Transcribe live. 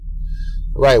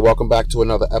All right, welcome back to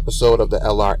another episode of the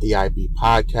LREIB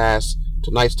podcast.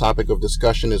 Tonight's topic of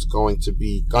discussion is going to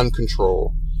be gun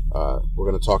control. We're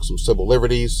going to talk some civil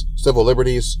liberties.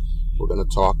 We're going to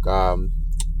talk a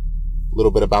little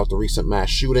bit about the recent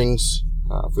mass shootings.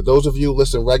 For those of you who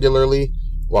listen regularly,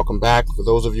 welcome back. For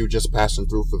those of you just passing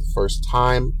through for the first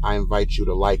time, I invite you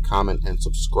to like, comment, and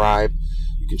subscribe.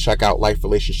 You can check out Life,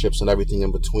 Relationships, and Everything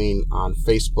in Between on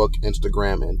Facebook,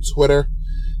 Instagram, and Twitter,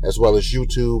 as well as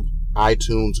YouTube,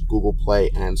 iTunes, Google Play,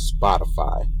 and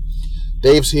Spotify.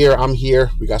 Dave's here. I'm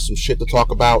here. We got some shit to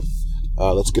talk about.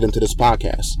 Let's get into this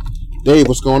podcast. Dave,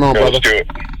 what's going on, brother? Let's do it.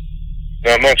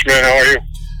 Not much, man. How are you?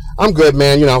 I'm good,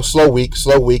 man. You know, slow week.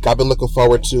 I've been looking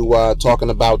forward to talking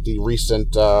about the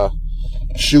recent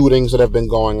shootings that have been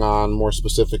going on, more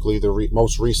specifically the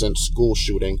most recent school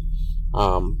shooting.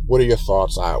 What are your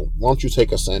thoughts? Why don't you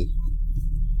take us in?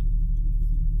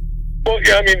 Well,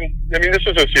 yeah, I mean, this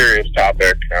is a serious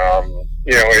topic.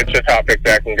 It's a topic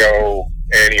that can go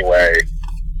anyway.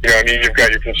 You've got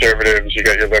your conservatives, you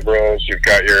got your liberals, you've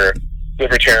got your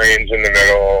libertarians in the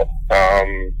middle.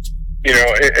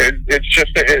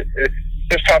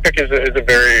 This topic is a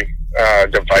very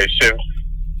divisive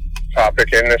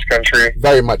topic in this country.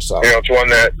 Very much so. It's one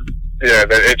that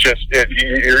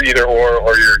you're either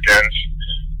or you're against.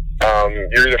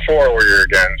 You're either for or you're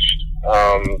against.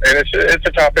 And it's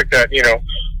a topic that,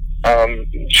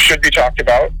 should be talked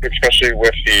about, especially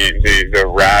with the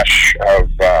rash of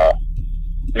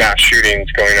mass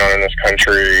shootings going on in this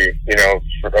country,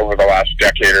 for over the last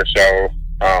decade or so.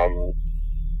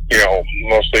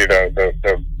 Mostly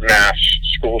the mass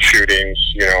school shootings,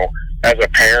 as a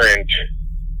parent,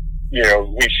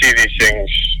 we see these things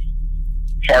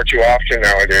far too often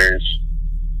nowadays.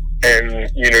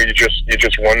 And, you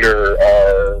just wonder,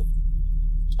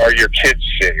 are your kids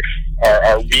safe?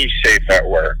 Are we safe at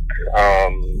work?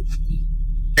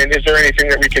 And is there anything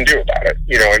that we can do about it?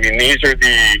 These are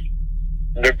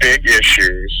the big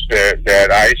issues that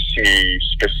I see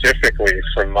specifically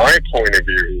from my point of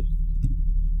view,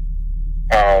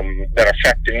 that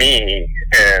affect me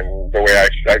and the way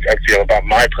I feel about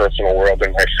my personal world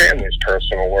and my family's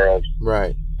personal world.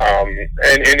 Right. And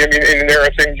there are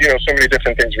things, so many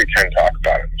different things we can talk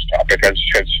about in this topic, as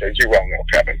you well know,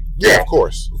 Kevin. Yeah, of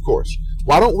course.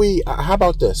 Why don't we, how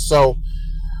about this? So,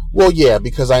 well, yeah,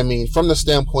 because from the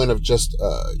standpoint of just,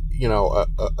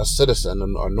 a citizen,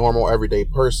 a normal everyday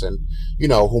person,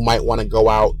 who might want to go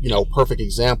out, perfect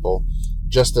example,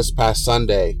 just this past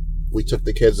Sunday, we took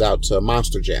the kids out to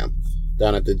Monster Jam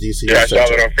down at the DC. Yeah, I saw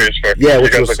that on Facebook. Yeah, you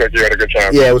guys look like you had a good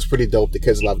time. Yeah, it was pretty dope. The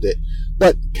kids loved it.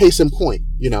 But case in point,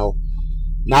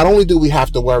 not only do we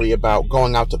have to worry about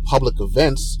going out to public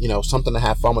events, something to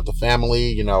have fun with the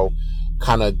family,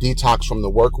 kind of detox from the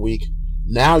work week.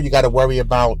 Now you got to worry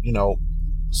about,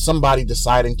 somebody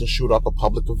deciding to shoot up a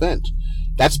public event.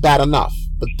 That's bad enough.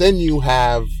 But then you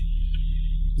have,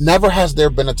 never has there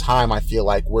been a time, I feel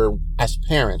like, where as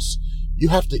parents, you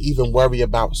have to even worry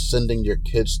about sending your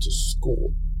kids to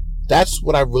school. That's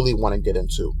what I really want to get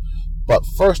into. But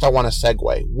first, I want to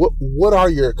segue. What are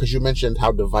your, because you mentioned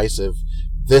how divisive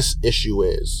this issue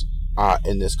is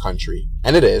in this country,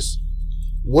 and it is.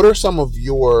 What are some of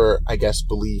your, I guess,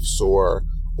 beliefs or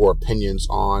opinions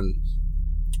on,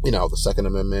 the Second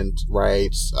Amendment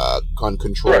rights, gun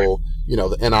control, right,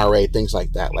 the NRA, things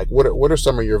like that? Like, what are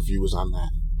some of your views on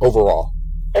that overall?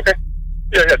 Okay.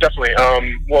 Yeah, definitely.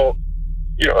 Well,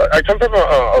 I come from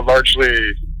a largely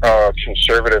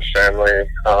conservative family,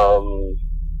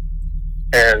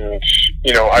 and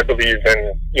I believe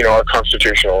in our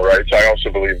constitutional rights. I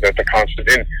also believe that the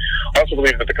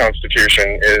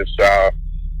Constitution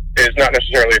is not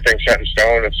necessarily a thing set in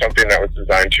stone. It's something that was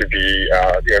designed to be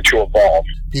to evolve.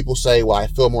 People say, well, I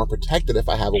feel more protected if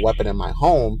I have a weapon in my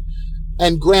home.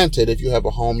 And granted, if you have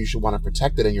a home, you should want to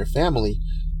protect it in your family.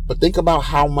 But think about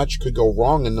how much could go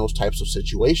wrong in those types of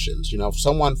situations. If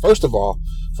someone, first of all,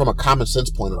 from a common sense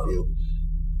point of view,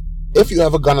 if you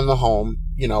have a gun in the home,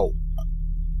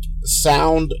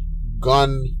 sound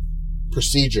gun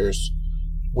procedures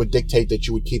would dictate that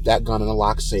you would keep that gun in a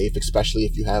locked safe, especially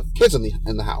if you have kids in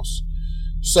the house.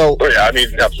 So,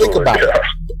 absolutely. Think about it.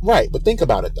 Right, but think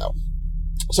about it though.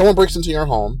 Someone breaks into your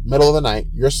home, middle of the night,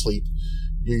 you're asleep.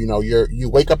 You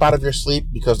wake up out of your sleep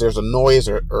because there's a noise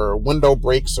or window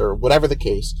breaks or whatever the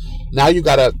case. Now you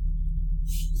gotta,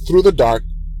 through the dark,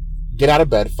 get out of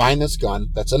bed, find this gun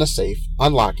that's in a safe,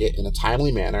 unlock it in a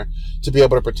timely manner to be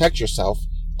able to protect yourself.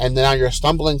 And now you're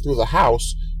stumbling through the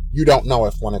house. You don't know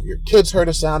if one of your kids heard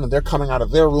a sound and they're coming out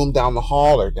of their room down the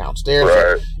hall or downstairs.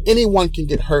 Right. Anyone can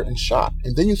get hurt and shot.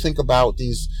 And then you think about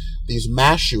these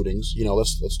mass shootings.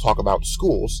 Let's talk about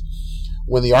schools.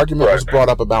 When the argument was brought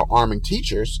up about arming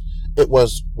teachers, it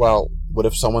was, well, what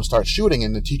if someone starts shooting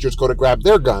and the teachers go to grab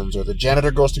their guns, or the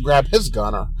janitor goes to grab his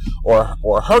gun or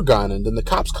her gun, and then the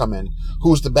cops come in?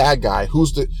 Who's the bad guy?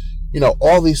 Who's the,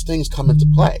 all these things come into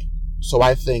play. So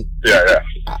I think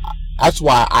that's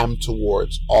why I'm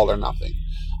towards all or nothing.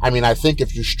 I mean, I think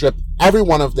if you strip every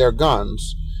one of their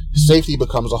guns, safety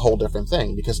becomes a whole different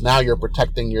thing, because now you're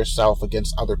protecting yourself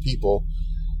against other people,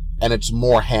 and it's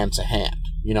more hand to hand,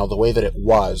 the way that it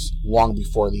was long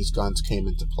before these guns came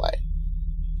into play.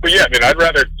 Well, yeah, I mean, I'd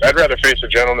rather face a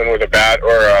gentleman with a bat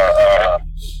or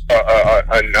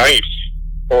a knife,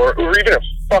 or even a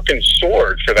fucking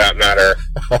sword, for that matter.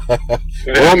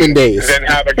 Roman days. Than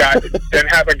have a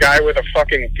guy with a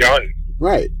fucking gun.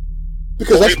 Right.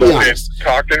 Because let's be honest,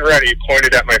 cocked and ready,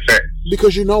 pointed at my face.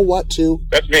 Because you know what, too?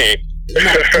 That's me.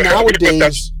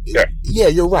 Nowadays, yeah,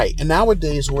 you're right. And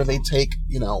nowadays, where they take,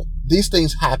 these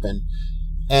things happen,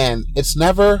 and it's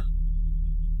never,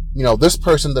 this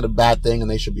person did a bad thing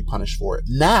and they should be punished for it.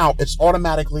 Now, it's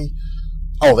automatically,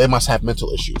 oh, they must have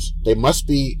mental issues. They must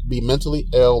be mentally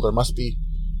ill. There must be.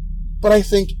 But I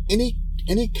think any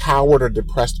coward or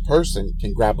depressed person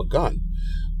can grab a gun.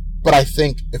 But I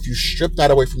think if you strip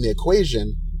that away from the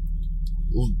equation,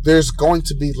 there's going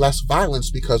to be less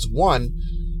violence, because, one,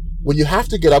 when you have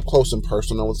to get up close and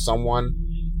personal with someone,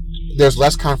 there's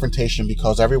less confrontation,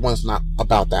 because everyone's not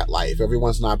about that life.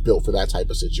 Everyone's not built for that type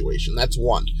of situation. That's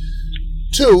one.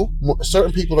 Two,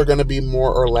 certain people are going to be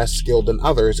more or less skilled than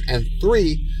others. And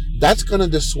three, that's going to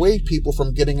dissuade people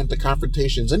from getting into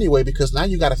confrontations anyway, because now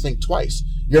you got to think twice.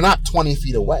 You're not 20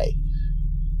 feet away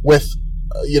with,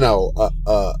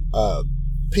 a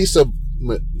piece of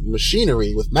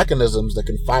machinery with mechanisms that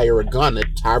can fire a gun at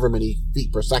however many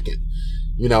feet per second.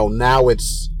 Now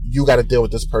it's, you got to deal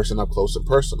with this person up close and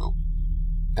personal.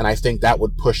 And I think that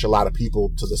would push a lot of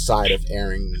people to the side of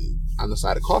erring on the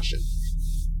side of caution.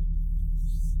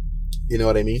 You know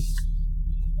what I mean?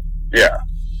 Yeah.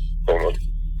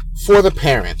 For the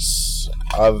parents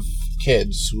of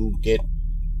kids who get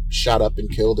shot up and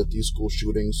killed at these school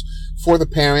shootings, for the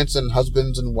parents and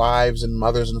husbands and wives and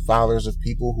mothers and fathers of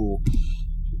people who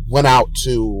went out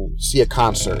to see a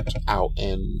concert out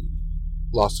in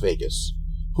Las Vegas,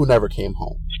 who never came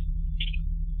home.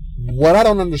 What I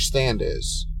don't understand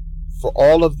is, for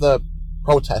all of the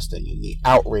protesting and the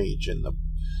outrage and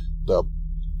the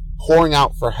pouring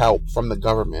out for help from the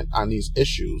government on these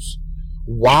issues,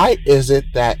 why is it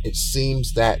that it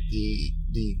seems that the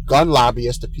gun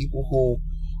lobbyists, the people who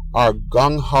are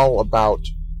gung-ho about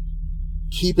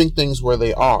keeping things where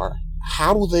they are,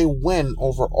 how do they win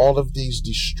over all of these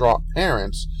distraught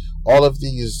parents, all of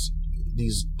these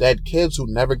dead kids who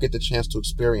never get the chance to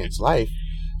experience life?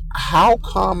 How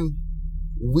come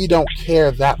we don't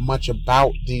care that much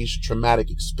about these traumatic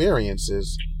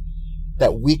experiences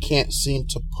that we can't seem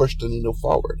to push the needle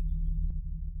forward?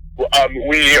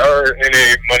 We are in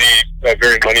a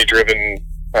very money-driven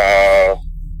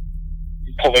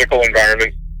political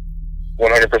environment,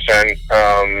 100%.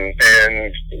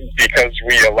 And because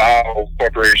we allow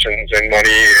corporations and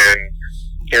money and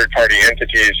third-party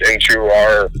entities into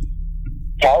our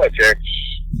politics,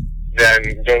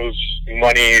 then those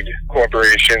moneyed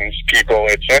corporations, people,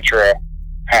 etc.,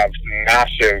 have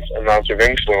massive amounts of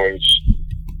influence.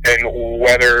 And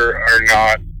whether or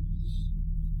not,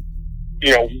 they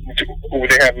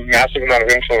have a massive amount of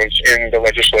influence in the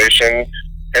legislation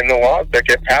and the laws that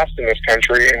get passed in this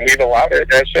country, and we've allowed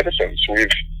it as citizens.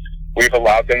 We've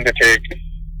allowed them to take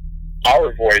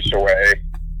our voice away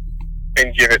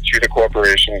and give it to the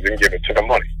corporations and give it to the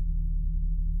money.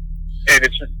 And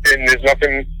there's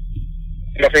nothing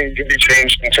can be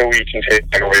changed until we can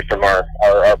take that away from our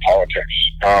politics.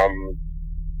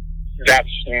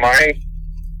 That's my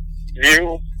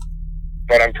view,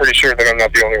 but I'm pretty sure that I'm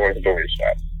not the only one who believes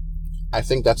that. I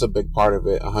think that's a big part of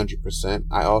it, 100%.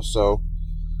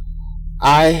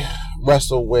 I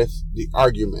wrestle with the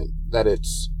argument that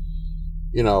it's,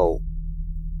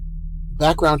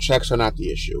 background checks are not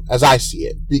the issue, as I see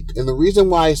it. And the reason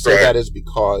why I say that is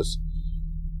because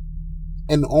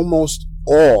in almost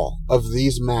all of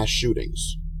these mass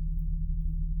shootings,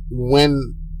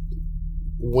 when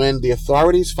the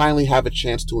authorities finally have a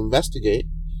chance to investigate,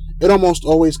 it almost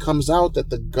always comes out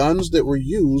that the guns that were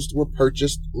used were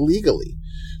purchased legally.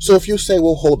 So if you say,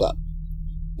 well, hold up,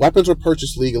 weapons were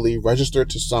purchased legally, registered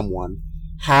to someone,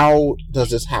 how does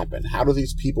this happen? How do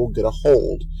these people get a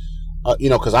hold?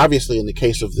 Because obviously in the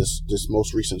case of this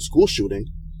most recent school shooting,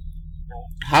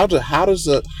 how does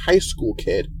a high school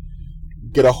kid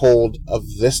get a hold of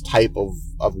this type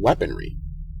of weaponry?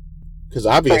 Because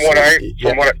obviously,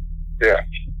 from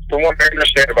what I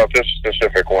understand about this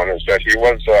specific one is that he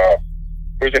was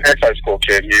was an ex-high school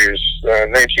kid. He was a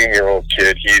 19-year-old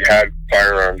kid. He'd had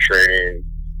firearm training,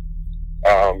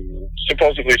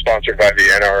 supposedly sponsored by the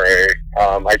NRA.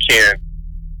 I can't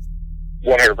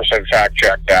 100% fact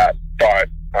check that, but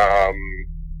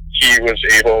he was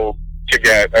able to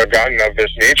get a gun of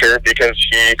this nature because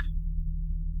he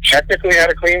technically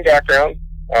had a clean background.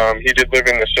 He did live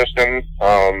in the system.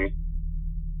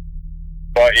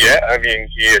 But yeah, I mean,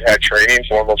 he had training,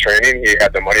 formal training. He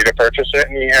had the money to purchase it,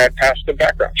 and he had passed the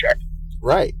background check.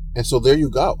 Right, and so there you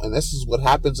go. And this is what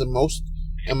happens in most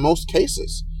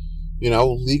cases. You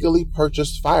know, legally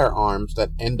purchased firearms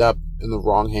that end up in the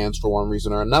wrong hands for one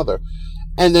reason or another.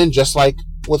 And then just like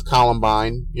with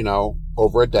Columbine, you know,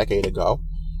 over a decade ago,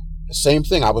 same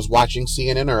thing. I was watching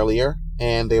CNN earlier,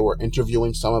 and they were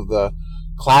interviewing some of the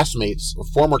classmates, or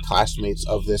former classmates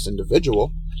of this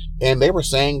individual. And they were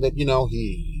saying that, you know,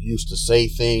 he used to say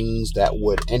things that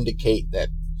would indicate that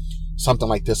something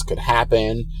like this could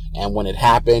happen. And when it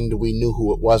happened, we knew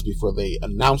who it was before they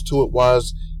announced who it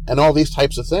was, and all these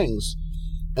types of things.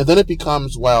 And then it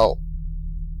becomes, well,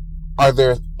 is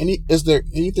there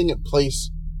anything in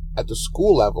place at the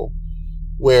school level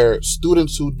where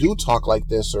students who do talk like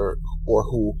this or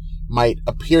who might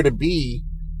appear to be,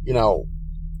 you know,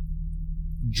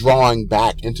 drawing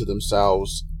back into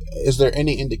themselves, is there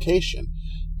any indication?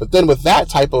 But then with that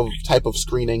type of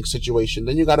screening situation,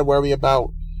 then you got to worry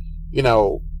about, you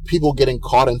know, people getting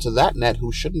caught into that net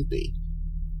who shouldn't be.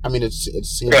 I mean, it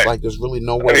seems right. like there's really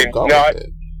nowhere to go with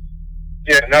it.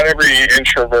 Yeah, not every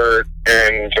introvert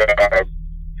and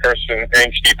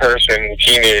angsty person,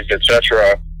 teenage,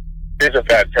 etc., is a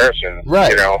bad person. Right.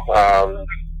 You know,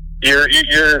 you're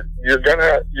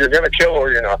gonna kill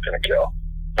or you're not gonna kill.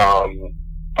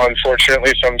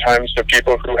 Unfortunately, sometimes the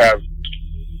people who have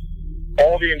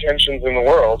all the intentions in the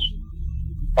world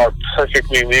are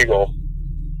perfectly legal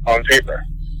on paper.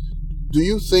 Do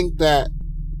you think that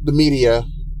the media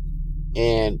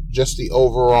and just the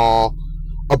overall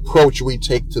approach we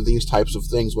take to these types of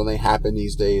things when they happen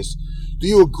these days, do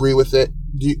you agree with it?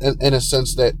 Do you, in a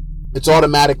sense that it's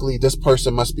automatically this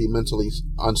person must be mentally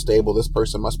unstable, this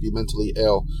person must be mentally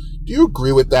ill? Do you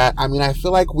agree with that? I mean, I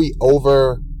feel like we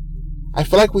over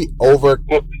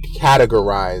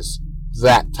categorize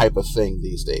that type of thing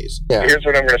these days. Yeah. Here's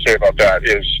what I'm going to say about that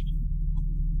is,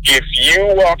 if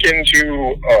you walk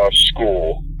into a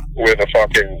school with a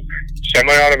fucking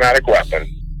semi-automatic weapon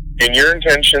and your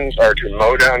intentions are to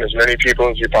mow down as many people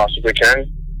as you possibly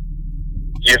can,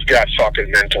 you've got fucking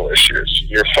mental issues.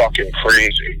 You're fucking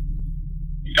crazy.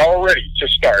 Already, to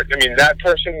start. I mean, that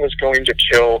person was going to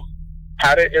kill,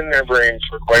 had it in their brain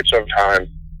for quite some time.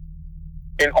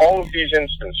 In all of these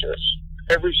instances,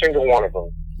 every single one of them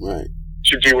right.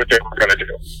 to do what they were going to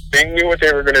do. They knew what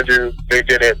they were going to do. They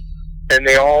did it, and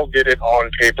they all did it on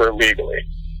paper legally.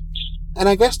 And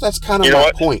I guess that's kind of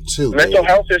my point too. Mental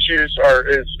health issues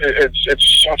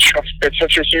it's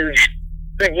such a huge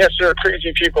thing. Yes, there are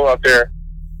crazy people out there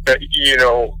that, you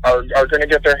know, are going to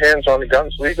get their hands on the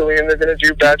guns legally, and they're going to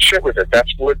do bad shit with it.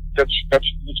 That's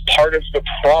part of the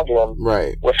problem,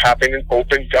 right, with having an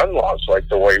open gun laws like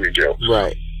the way we do.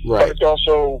 Right. But it's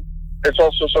also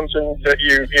something that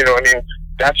you know, I mean,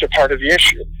 that's a part of the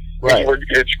issue. Right. We're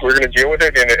going to deal with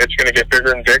it, and it's going to get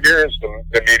bigger and bigger as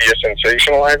the media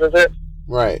sensationalizes it.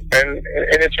 Right. And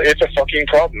it's a fucking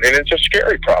problem, and it's a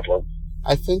scary problem.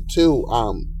 I think too.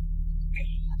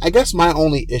 I guess my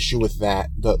only issue with that,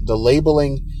 the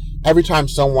labeling, every time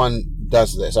someone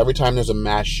does this, every time there's a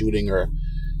mass shooting, or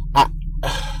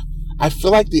I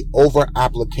feel like the over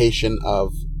application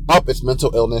of it's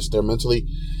mental illness, they're mentally.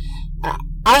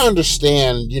 I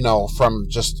understand, you know, from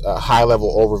just a high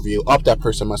level overview, that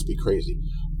person must be crazy.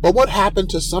 But what happened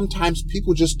to sometimes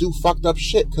people just do fucked up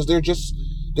shit because they're just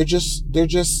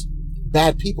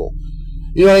bad people.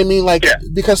 You know what I mean? Like, yeah.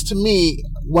 Because to me,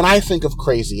 when I think of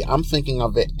crazy, I'm thinking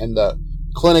of it in the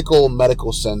clinical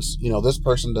medical sense. You know, this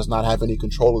person does not have any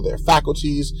control of their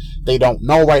faculties. They don't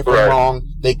know right from wrong.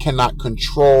 They cannot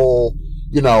control,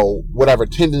 you know, whatever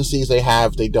tendencies they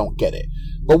have. They don't get it.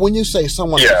 But when you say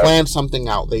someone planned something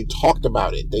out, they talked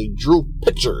about it, they drew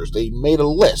pictures, they made a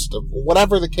list of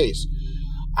whatever the case,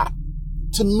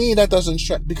 to me that doesn't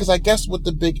strike, because I guess what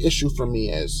the big issue for me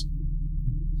is,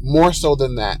 more so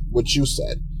than that, what you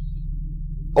said,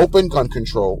 open gun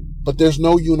control, but there's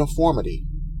no uniformity.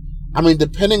 I mean,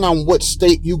 depending on what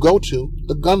state you go to,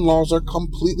 the gun laws are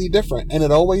completely different, and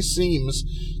it always seems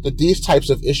that these types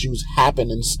of issues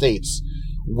happen in states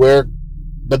where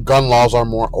the gun laws are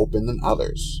more open than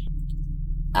others.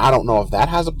 I don't know if that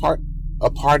has a part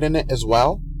in it as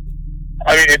well.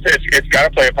 I mean, it's got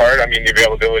to play a part. I mean, the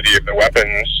availability of the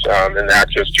weapons and the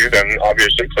access to them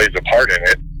obviously plays a part in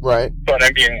it. Right. But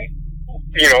I mean,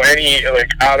 any, like,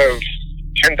 out of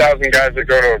 10,000 guys that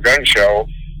go to a gun show,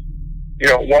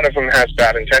 one of them has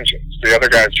bad intentions. The other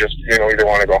guys just, either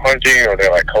want to go hunting or they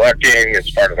like collecting.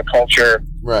 It's part of the culture.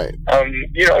 Right. And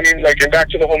back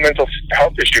to the whole mental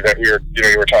health issue that you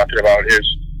were talking about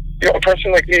is, a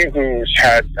person like me who's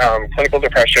had clinical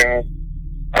depression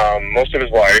most of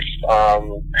his life,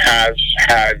 has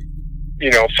had,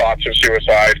 thoughts of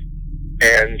suicide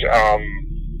and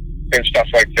stuff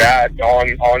like that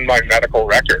on my medical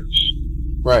records.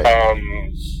 Right.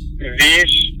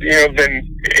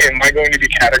 Then am I going to be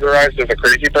categorized as a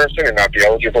crazy person and not be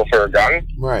eligible for a gun?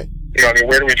 Right.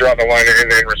 Where do we draw the line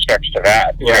in respects to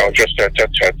that? Right. Just to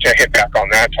hit back on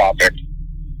that topic.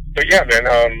 But yeah, man,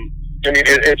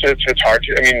 it's hard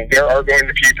to, there are going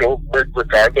to be people,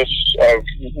 regardless of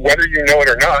whether you know it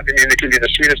or not. They can be the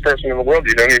sweetest person in the world.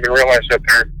 You don't even realize that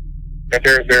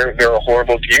they're a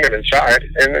horrible demon inside,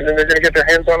 and then they're going to get their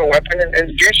hands on a weapon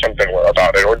and do something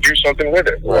about it, or do something with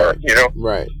it, or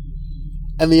Right.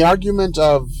 And the argument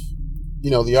of,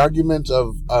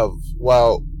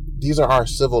 well, these are our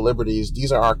civil liberties,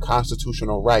 these are our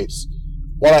constitutional rights.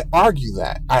 Well, I argue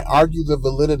the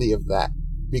validity of that,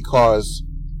 because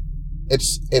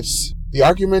it's the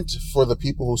argument for the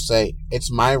people who say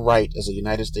it's my right as a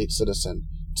United States citizen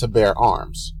to bear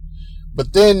arms.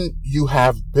 But then you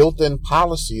have built-in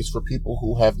policies for people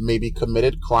who have maybe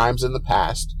committed crimes in the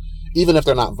past, even if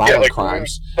they're not violent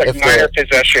crimes. Like if minor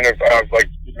possession of like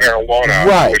marijuana,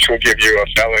 right. which will give you a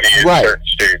felony in right. certain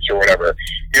states or whatever.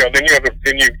 Then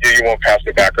you won't pass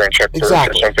the background check for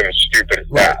something as stupid as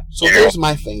right. that. So here's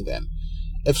my thing then.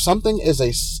 If something is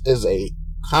a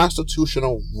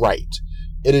constitutional right,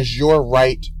 it is your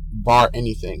right, bar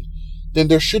anything, then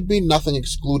there should be nothing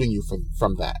excluding you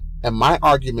from that. And my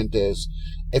argument is,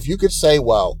 if you could say,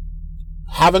 well,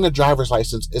 having a driver's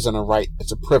license isn't a right,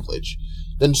 it's a privilege,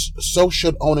 then so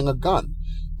should owning a gun.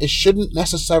 It shouldn't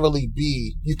necessarily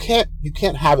be, you can't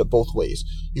have it both ways.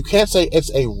 You can't say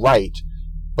it's a right,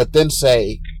 but then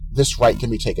say this right can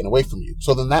be taken away from you.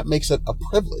 So then that makes it a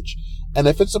privilege. And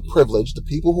if it's a privilege, the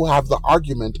people who have the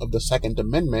argument of the Second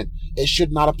Amendment, it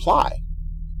should not apply.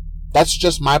 That's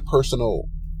just my personal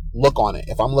look on it.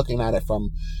 If I'm looking at it from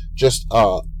just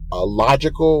a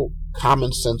logical,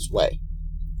 common sense way.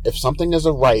 If something is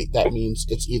a right, that means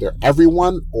it's either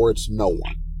everyone or it's no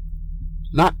one.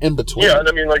 Not in between. Yeah, and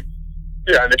and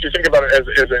if you think about it as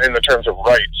in the terms of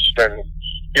rights, then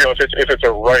if it's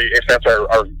a right, if that's our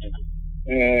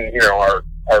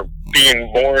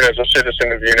being born as a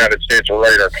citizen of the United States a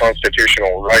right, our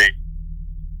constitutional right,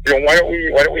 why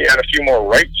don't we add a few more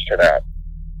rights to that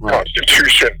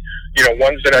Constitution?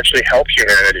 Ones that actually help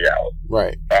humanity out,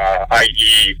 right?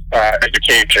 I.e.,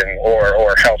 education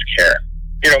or health care.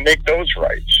 Make those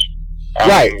rights.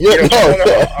 Right.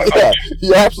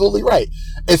 You're absolutely right.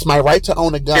 It's my right to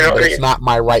own a gun, but it's not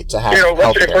my right to have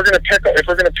health care. If we're going to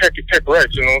pick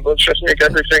rights, let's just make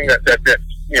everything that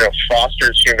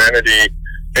fosters humanity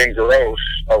and growth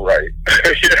a right.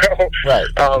 Right.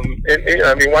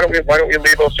 Why don't we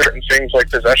label certain things like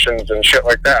possessions and shit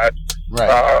like that?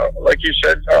 Right. Like you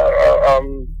said,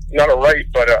 not a right,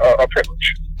 but a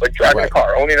privilege, like driving a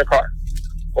car, owning a car,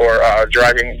 or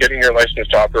getting your license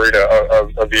to operate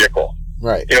a vehicle.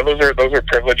 Right. Those are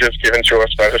privileges given to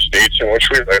us by the states in which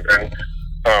we live in.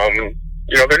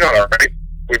 They're not our right.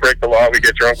 We break the law, we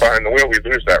get drunk behind the wheel, we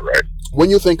lose that right. When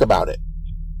you think about it,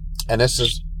 and this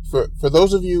is for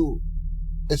those of you,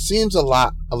 it seems a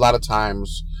lot of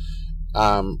times,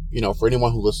 for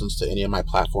anyone who listens to any of my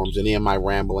platforms, any of my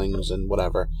ramblings and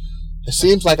whatever, it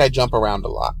seems like I jump around a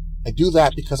lot. I do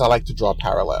that because I like to draw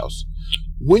parallels.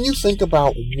 When you think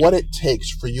about what it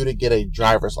takes for you to get a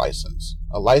driver's license,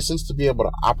 a license to be able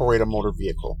to operate a motor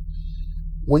vehicle,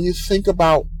 when you think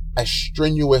about as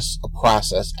strenuous a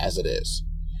process as it is,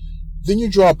 then you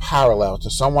draw a parallel to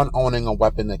someone owning a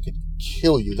weapon that could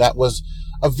kill you.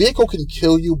 A vehicle can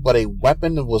kill you, but a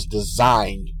weapon was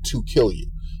designed to kill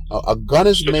you. A gun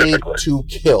is made to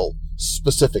kill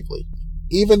specifically.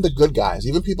 Even the good guys,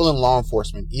 even people in law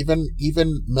enforcement, even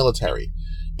military,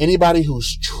 anybody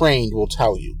who's trained will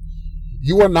tell you,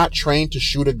 you are not trained to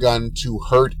shoot a gun to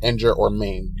hurt, injure, or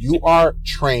maim. You are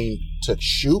trained to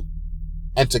shoot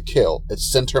and to kill.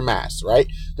 It's center mass, right?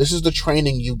 This is the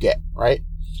training you get, right?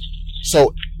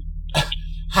 So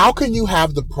how can you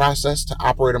have the process to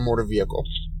operate a motor vehicle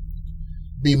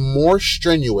be more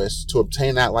strenuous to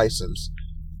obtain that license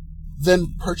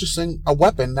than purchasing a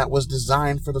weapon that was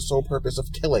designed for the sole purpose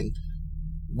of killing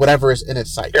whatever is in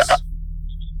its sights?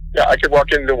 Yeah, I could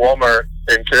walk into Walmart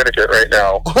in Connecticut right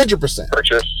now. 100%.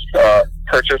 Purchase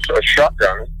a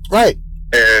shotgun. Right.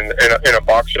 And in a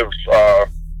box of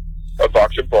a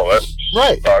box of bullets,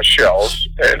 right, shells,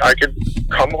 and I could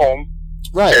come home,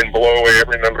 right, and blow away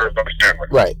every member of my family.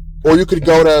 Right. Or you could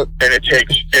go to... And it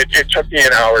took me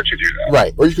an hour to do that.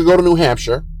 Right. Or you could go to New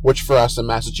Hampshire, which for us in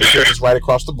Massachusetts is right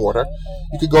across the border.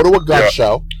 You could go to a gun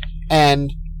show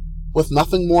and, with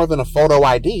nothing more than a photo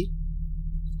ID,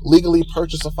 legally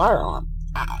purchase a firearm.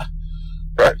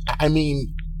 Right. I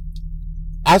mean,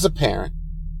 as a parent,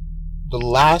 the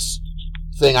last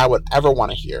thing I would ever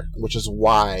want to hear, which is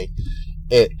why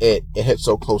it hits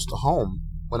so close to home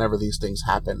whenever these things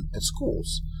happen at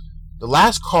schools, the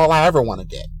last call I ever want to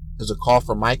get is a call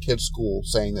from my kid's school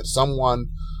saying that someone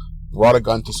brought a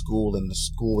gun to school and the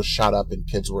school was shot up and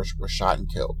kids were shot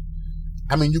and killed.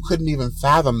 I mean, you couldn't even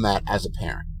fathom that as a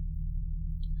parent.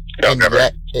 No, never.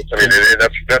 That's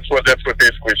what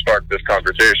basically sparked this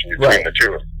conversation between the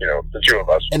two of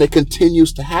us. And it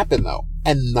continues to happen though,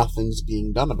 and nothing's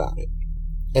being done about it.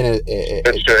 And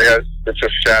it's a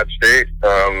sad state.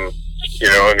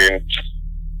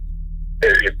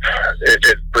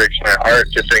 It breaks my heart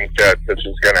to think that this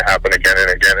is going to happen again and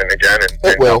again and again,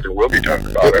 and nothing will be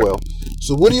done about it. It will.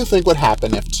 So what do you think would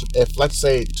happen if let's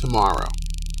say tomorrow,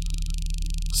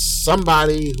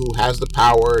 somebody who has the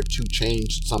power to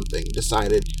change something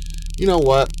decided, you know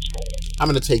what, I'm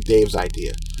going to take Dave's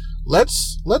idea.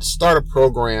 Let's start a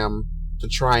program to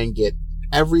try and get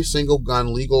every single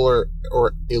gun, legal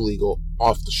or illegal,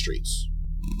 off the streets.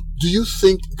 Do you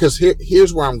think, because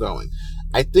here's where I'm going,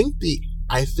 I think the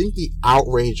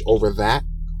outrage over that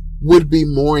would be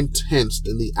more intense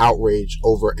than the outrage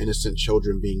over innocent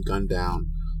children being gunned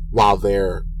down while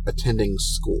they're attending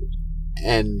school.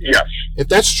 And yes, if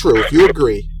that's true, if you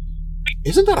agree,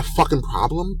 isn't that a fucking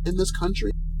problem in this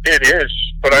country? It is,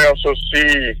 but I also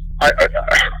see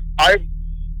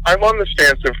I'm on the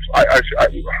stance of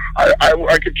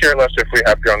I could care less if we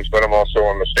have guns, but I'm also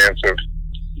on the stance of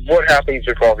what happens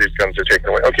if all these guns are taken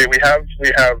away. Okay, we have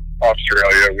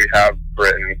Australia, we have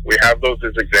Britain, we have those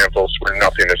as examples where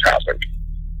nothing has happened.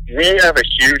 We have a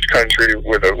huge country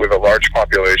with a large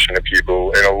population of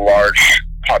people and a large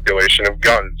population of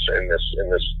guns in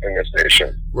this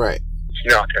nation. Right.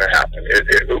 It's not going to happen.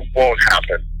 It won't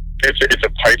happen. It's a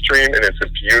pipe dream, and it's a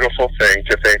beautiful thing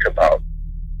to think about,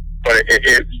 but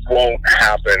it won't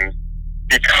happen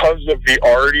because of the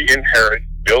already inherent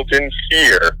built-in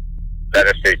fear that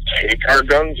if they take our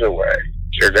guns away,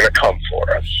 they're going to come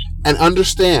for us. And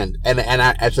understand, and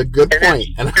that's a good point.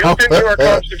 It's built into our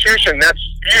Constitution. That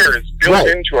fear is built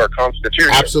into our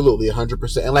Constitution. Absolutely,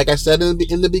 100%. And like I said in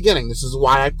the beginning, this is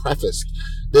why I prefaced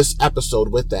this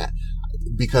episode with that,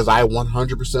 because I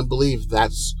 100% believe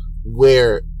that's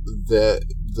where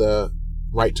the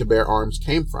right to bear arms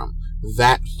came from.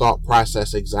 That thought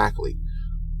process exactly.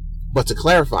 But to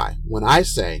clarify, when I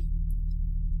say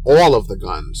all of the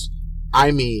guns,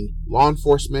 I mean law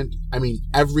enforcement, I mean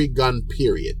every gun,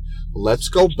 period. Let's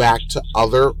go back to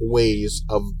other ways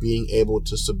of being able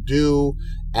to subdue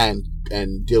and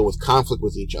deal with conflict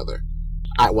with each other.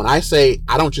 When I say,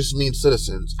 I don't just mean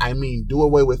citizens, I mean do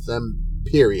away with them,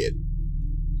 period.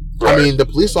 Right. I mean, the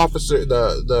police officer,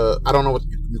 the I don't know what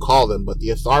you call them, but the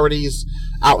authorities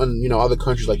out in, other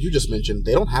countries like you just mentioned,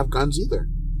 they don't have guns either.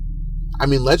 I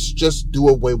mean, let's just do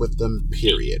away with them,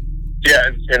 period. Yeah,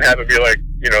 and have it be like,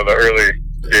 the early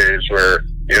days where,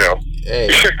 hey,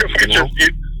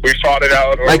 we fought it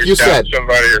out, or like you said,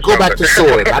 somebody or go something. back to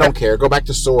swords. I don't care. Go back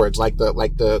to swords, like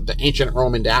the ancient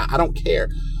Roman. I don't care.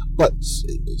 But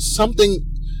something,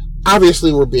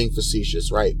 obviously we're being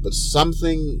facetious, right? But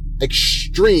something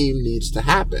extreme needs to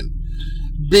happen,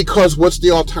 because what's the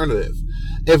alternative?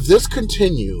 If this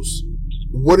continues,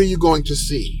 what are you going to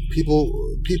see?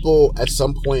 People at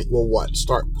some point will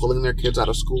start pulling their kids out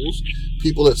of schools.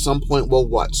 People at some point will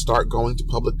stop going to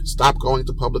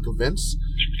public events.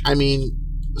 I mean,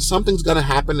 something's going to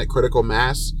happen at critical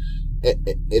mass.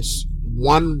 It's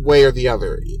one way or the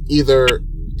other. Either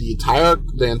the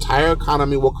entire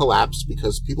economy will collapse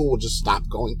because people will just stop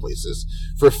going places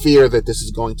for fear that this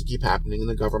is going to keep happening and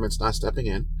the government's not stepping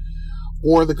in,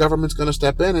 or the government's going to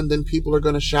step in and then people are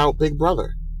going to shout "Big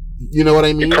Brother." You know what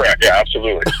I mean? Correct. Yeah,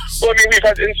 absolutely. Well, I mean, we've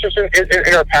had instances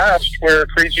in our past where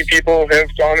crazy people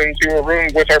have gone into a room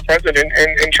with our president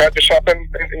and tried to shot them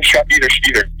and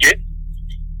either get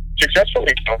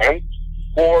successfully killed them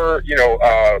or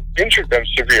injured them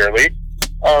severely.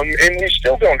 And we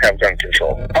still don't have gun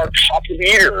control. Our top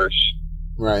leaders,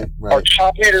 our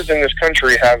top leaders in this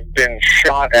country have been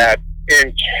shot at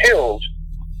and killed,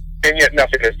 and yet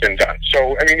nothing has been done.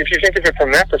 So, I mean, if you think of it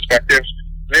from that perspective,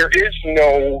 there is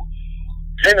no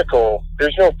pinnacle,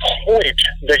 there's no point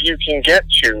that you can get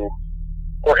to,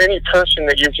 or any person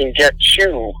that you can get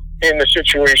to in the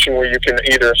situation where you can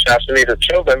either assassinate or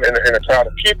kill them in a crowd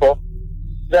of people,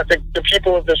 that the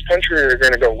people of this country are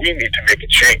going to go, we need to make a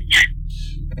change.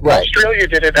 Right. Australia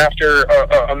did it after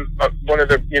one of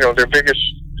their biggest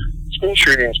school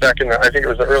shootings back in I think it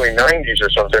was the early 90s or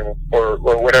something, or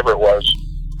whatever it was.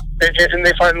 And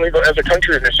they finally, as a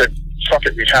country, they said, fuck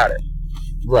it, we've had it.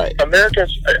 Right.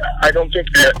 Americans, I don't think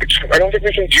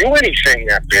we can do anything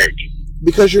that big.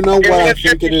 Because you know what, I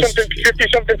think it is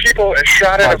 50-something people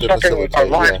shot at a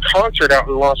live concert out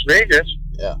in Las Vegas,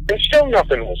 and still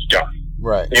nothing was done.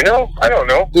 Right. You know, I don't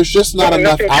know. There's just not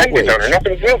enough outrage.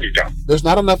 Nothing will be done. There's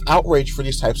not enough outrage for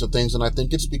these types of things, and I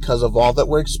think it's because of all that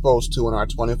we're exposed to in our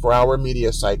 24-hour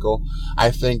media cycle. I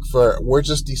think we're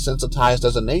just desensitized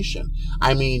as a nation.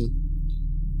 I mean,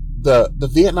 the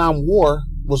Vietnam War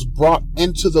was brought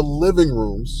into the living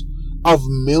rooms of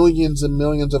millions and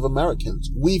millions of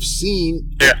Americans. We've seen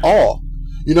it all.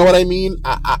 You know what I mean?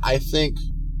 I think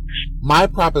my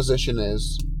proposition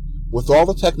is, with all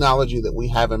the technology that we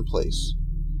have in place,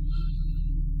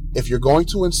 if you're going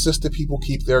to insist that people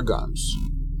keep their guns,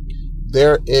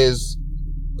 there is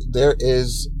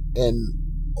an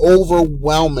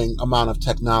overwhelming amount of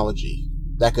technology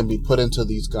that can be put into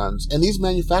these guns, and these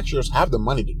manufacturers have the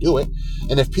money to do it.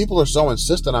 And if people are so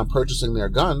insistent on purchasing their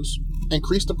guns,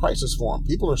 increase the prices for them.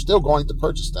 People are still going to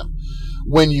purchase them.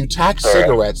 When you tax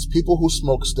cigarettes, people who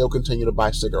smoke still continue to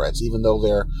buy cigarettes, even though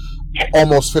they're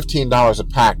almost $15 a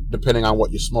pack, depending on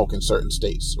what you smoke in certain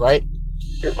states, right?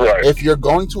 Right. If you're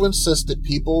going to insist that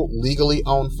people legally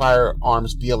own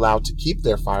firearms be allowed to keep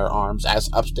their firearms as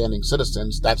upstanding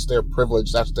citizens, that's their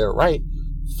privilege, that's their right,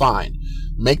 fine.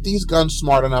 Make these guns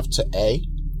smart enough to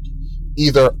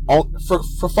either,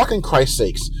 for fucking Christ's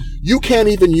sakes, you can't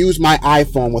even use my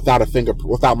iPhone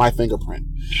without my fingerprint.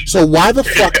 So why the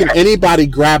fuck can anybody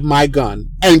grab my gun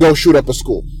and go shoot up a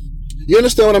school? You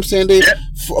understand what I'm saying, Dave?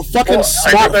 Fucking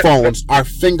smartphones are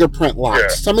fingerprint locked. Yeah.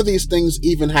 Some of these things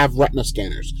even have retina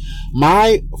scanners.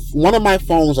 One of my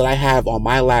phones that I have on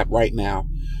my lap right now,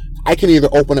 I can either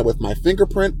open it with my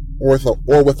fingerprint or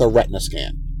with a retina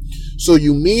scan. So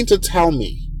you mean to tell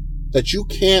me that you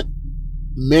can't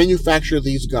manufacture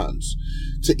these guns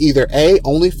to either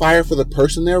only fire for the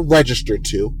person they're registered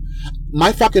to?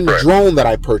 My fucking drone that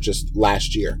I purchased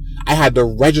last year, I had to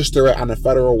register it on a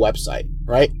federal website,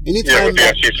 right? Anytime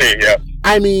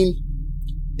I mean,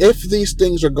 if these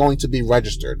things are going to be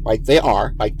registered, like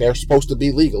they're supposed to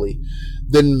be legally,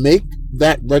 then make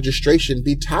that registration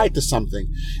be tied to something.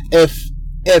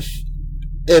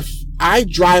 If I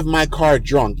drive my car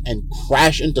drunk and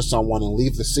crash into someone and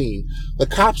leave the scene, the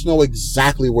cops know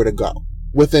exactly where to go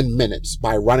within minutes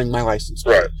by running my license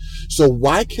plate. Right. So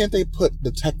why can't they put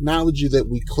the technology that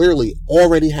we clearly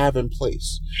already have in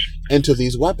place into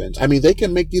these weapons? I mean, they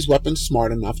can make these weapons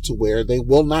smart enough to where they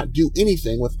will not do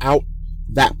anything without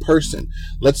that person.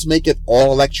 Let's make it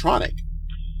all electronic.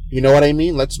 You know what I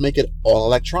mean? Let's make it all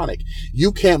electronic.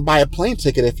 You can't buy a plane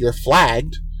ticket if you're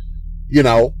flagged,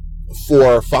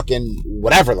 for fucking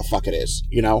whatever the fuck it is,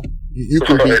 You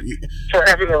can be... For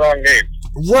having the wrong name.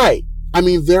 Right. I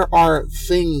mean, there are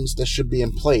things that should be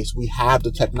in place. We have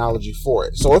the technology for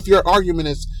it. So if your argument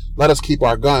is, let us keep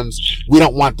our guns, we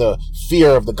don't want the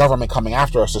fear of the government coming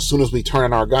after us as soon as we turn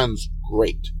in our guns,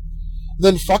 great.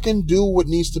 Then fucking do what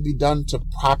needs to be done to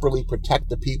properly protect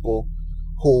the people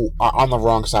who are on the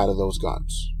wrong side of those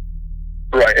guns.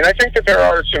 Right, and I think that there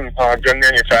are some gun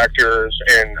manufacturers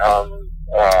and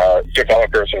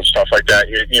developers and stuff like that,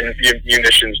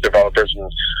 munitions developers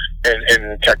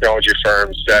and technology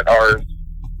firms that are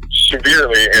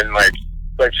severely and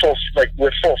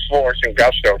with full force and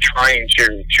gusto trying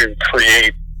to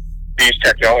create these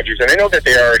technologies. And I know that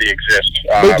they already exist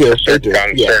for certain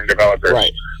guns, certain developers.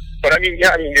 Right. But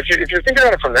if you're thinking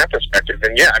about it from that perspective,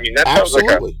 then that sounds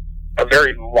like a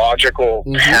very logical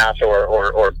path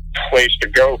or place to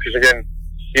go. Because again,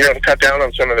 to cut down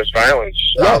on some of this violence.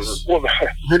 Yes. 100%.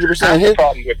 The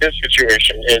problem with this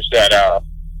situation is that,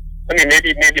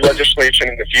 maybe legislation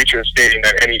in the future stating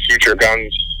that any future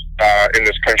guns in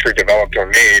this country developed or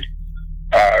made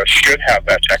should have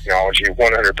that technology 100%.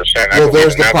 Well,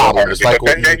 there's the problem.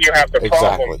 Then you have the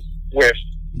problem with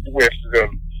the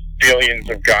billions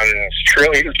of guns,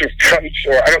 trillions of guns,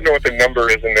 or I don't know what the number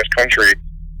is in this country,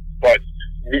 but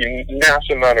the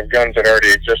massive amount of guns that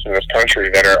already exist in this country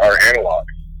that are analog.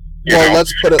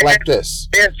 Let's put it like this.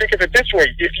 And think of it this way.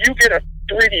 If you get a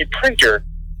 3D printer,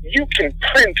 you can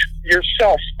print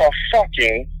yourself a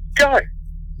fucking gun.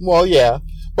 Well, yeah.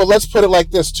 But let's put it like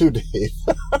this, too, Dave.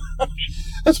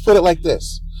 Let's put it like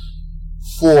this.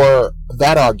 For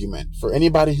that argument, for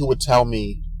anybody who would tell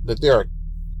me that there are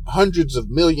hundreds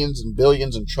of millions and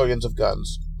billions and trillions of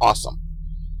guns, awesome.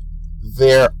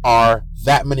 there are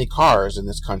that many cars in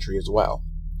this country as well.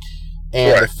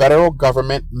 And Right. the federal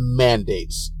government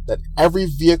mandates that every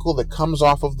vehicle that comes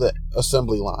off of the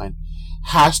assembly line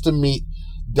has to meet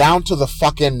down to the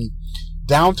fucking,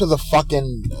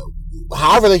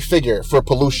 however they figure for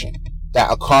pollution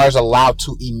that a car is allowed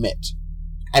to emit.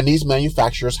 And these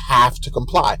manufacturers have to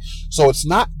comply. So it's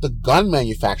not the gun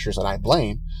manufacturers that I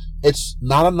blame. It's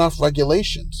not enough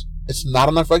regulations.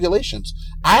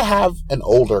 I have an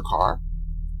older car,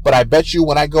 but I bet you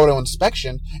when I go to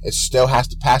inspection, it still has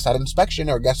to pass that inspection,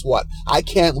 or guess what? I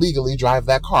can't legally drive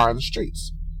that car on the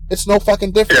streets. It's no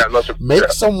fucking different. Yeah,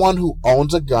 Make someone who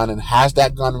owns a gun and has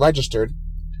that gun registered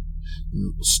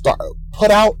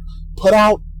put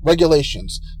out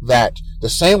regulations that the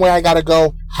same way I gotta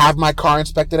go have my car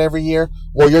inspected every year,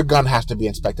 well, your gun has to be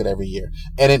inspected every year,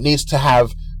 and it needs to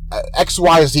have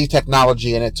XYZ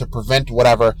technology in it to prevent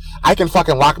whatever. I can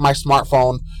fucking lock my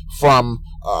smartphone from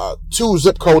 2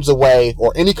 zip codes away,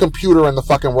 or any computer in the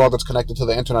fucking world that's connected to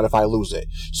the internet if I lose it.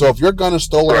 So if your gun is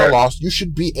stolen or lost, you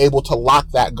should be able to lock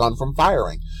that gun from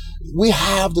firing. We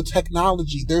have the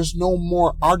technology. There's no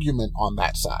more argument on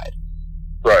that side.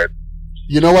 Right.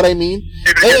 You know what I mean?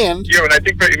 And I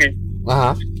think that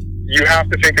you have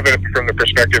to think of it from the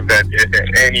perspective that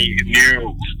any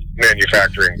new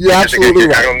manufacturing. You're absolutely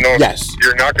right. I don't know. Yes.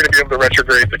 You're not going to be able to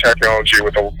retrograde the technology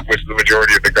with the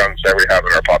majority of the guns that we have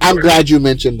in our population. I'm glad you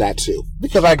mentioned that too,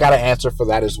 because I got an answer for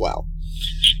that as well.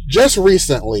 Just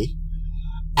recently,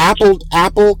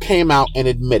 Apple came out and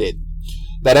admitted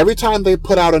that every time they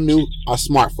put out a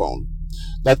smartphone,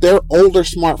 that their older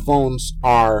smartphones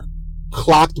are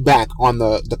clocked back on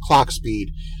the clock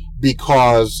speed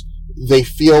because they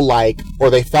felt like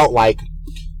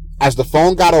as the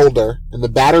phone got older and the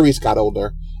batteries got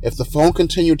older, if the phone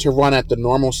continued to run at the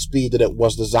normal speed that it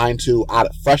was designed to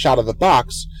fresh out of the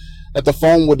box, that the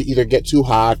phone would either get too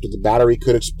hot or the battery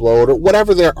could explode or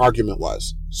whatever their argument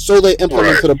was. So they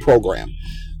implemented a program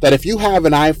that if you have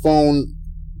an iPhone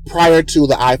prior to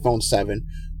the iPhone 7,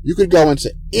 you could go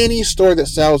into any store that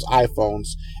sells iPhones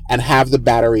and have the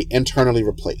battery internally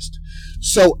replaced.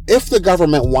 So if the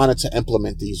government wanted to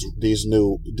implement these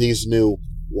new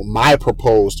my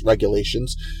proposed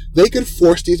regulations, they could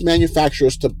force these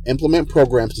manufacturers to implement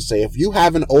programs to say, if you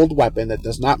have an old weapon that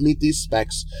does not meet these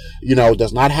specs,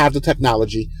 does not have the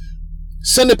technology,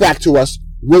 send it back to us.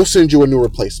 We'll send you a new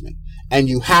replacement. And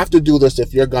you have to do this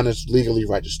if your gun is legally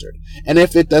registered. And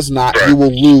if it does not, you will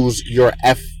lose your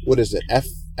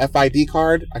FID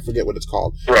card? I forget what it's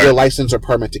called. Right. Your license or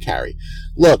permit to carry.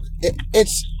 Look,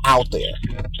 it's out there.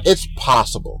 It's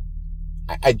possible.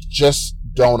 I just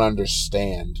don't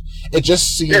understand. It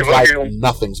just seems like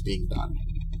nothing's being done.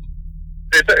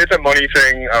 It's a money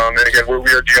thing, and again, we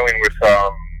are dealing with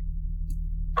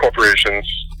corporations,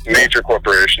 major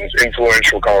corporations,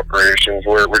 influential corporations.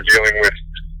 We're dealing with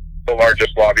the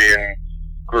largest lobbying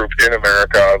group in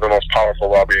America, the most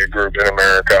powerful lobbying group in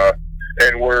America,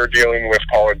 and we're dealing with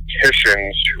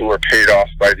politicians who are paid off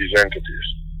by these entities.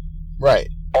 Right.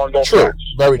 On both sides.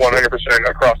 Very 100%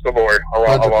 across the board,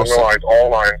 along the lines, all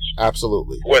lines.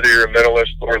 Absolutely. Whether you're a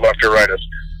middleist or left or rightist,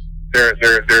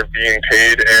 they're being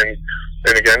paid, and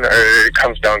again, it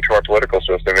comes down to our political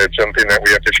system. It's something that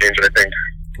we have to change, I think,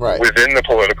 within the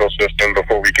political system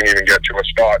before we can even get to a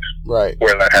spot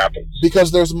where that happens.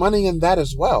 Because there's money in that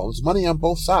as well. There's money on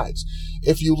both sides.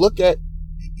 If you look at,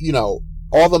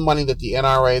 all the money that the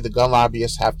NRA, the gun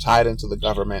lobbyists, have tied into the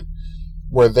government,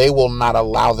 where they will not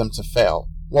allow them to fail.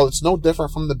 Well, it's no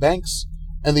different from the banks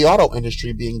and the auto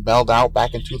industry being bailed out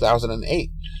back in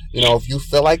 2008. If you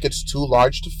feel like it's too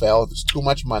large to fail, if there's too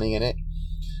much money in it,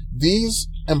 these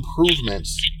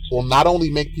improvements will not only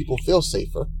make people feel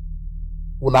safer,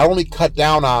 will not only cut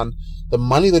down on the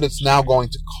money that it's now going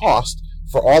to cost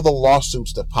for all the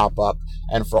lawsuits that pop up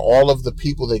and for all of the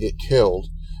people that get killed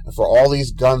and for all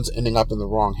these guns ending up in the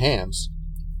wrong hands.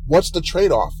 What's the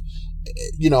trade-off?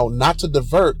 Not to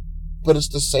divert, but it's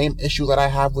the same issue that I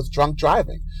have with drunk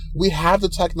driving. We have the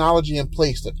technology in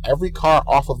place that every car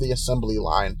off of the assembly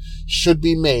line should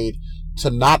be made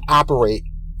to not operate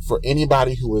for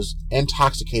anybody who is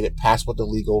intoxicated past what the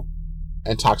legal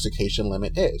intoxication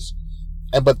limit is.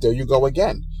 But there you go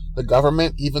again. The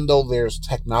government, even though there's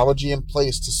technology in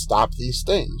place to stop these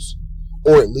things,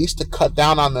 or at least to cut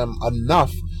down on them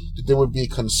enough that there would be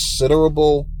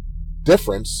considerable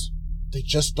difference, they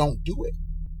just don't do it.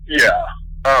 Yeah.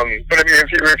 But I mean,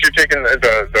 if you're taking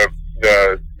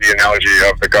the analogy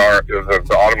of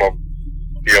the automobile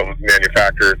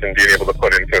manufacturers and being able to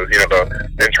put into the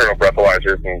internal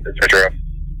breathalyzers and etc.,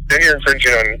 then you're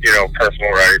infringing on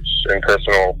personal rights and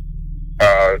personal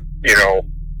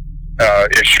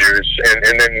issues,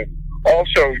 and then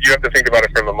also, you have to think about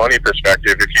it from a money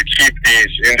perspective. If you keep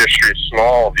these industries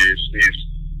small, these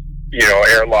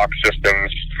airlock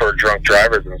systems for drunk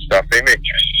drivers and stuff, they make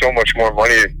so much more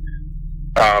money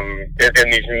in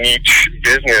these niche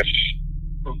business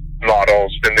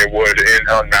models than they would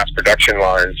on mass production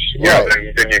lines. Right.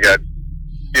 Then you get,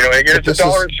 again, it's a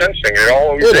dollar and cents thing. It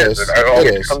always is. It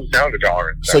always comes down to dollar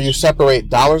and cents. So you separate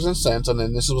dollars and cents, and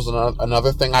then this was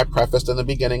another thing I prefaced in the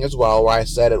beginning as well, where I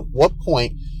said, at what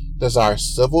point does our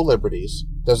civil liberties,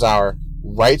 does our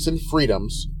rights and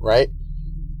freedoms, right?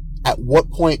 At what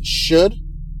point should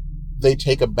they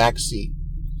take a back seat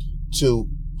to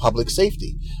public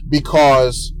safety?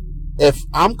 Because if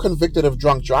I'm convicted of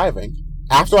drunk driving,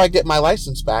 after I get my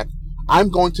license back, I'm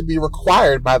going to be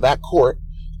required by that court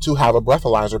to have a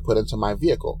breathalyzer put into my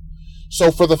vehicle.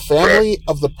 So for the family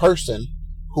of the person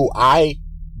who I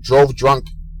drove drunk,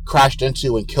 crashed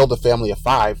into, and killed a family of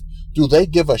 5, do they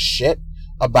give a shit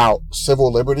about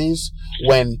civil liberties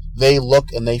when they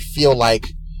look and they feel like,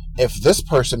 if this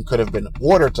person could have been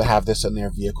ordered to have this in their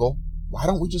vehicle, why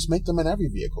don't we just make them in every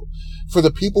vehicle? For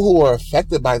the people who are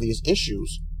affected by these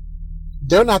issues,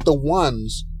 they're not the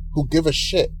ones who give a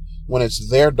shit when it's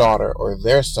their daughter or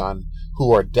their son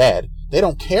who are dead. They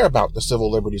don't care about the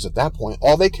civil liberties at that point.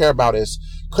 All they care about is,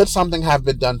 could something have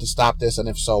been done to stop this? And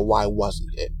if so, why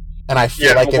wasn't it? And I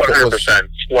feel like if 100%, it was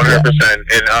 100%.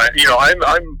 And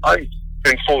I'm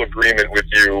in full agreement with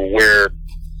you where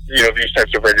these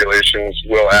types of regulations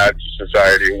will add to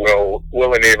society,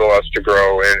 will enable us to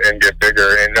grow and get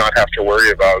bigger and not have to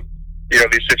worry about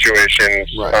these situations,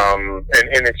 right.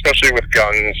 And especially with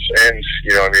guns and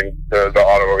the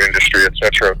auto industry,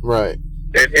 etc. Right.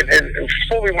 And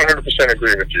fully 100%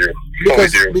 agree with you.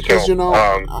 Because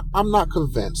I'm not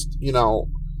convinced.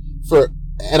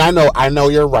 And I know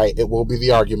you're right. It will be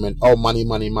the argument. Oh, money,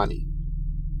 money, money.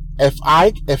 If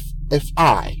I,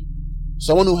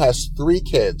 someone who has 3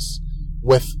 kids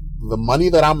with the money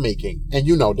that I'm making, and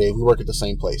Dave, we work at the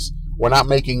same place. We're not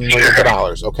making millions of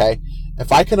dollars, okay?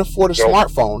 If I can afford a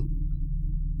smartphone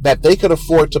that they could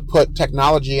afford to put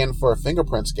technology in for a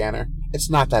fingerprint scanner, it's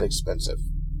not that expensive.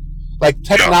 Like,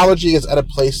 technology is at a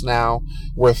place now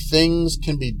where things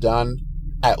can be done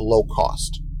at low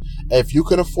cost. If you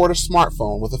can afford a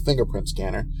smartphone with a fingerprint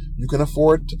scanner, you can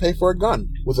afford to pay for a gun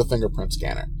with a fingerprint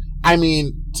scanner. I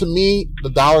mean, to me, the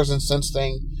dollars and cents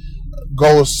thing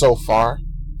goes so far.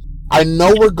 I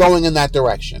know we're going in that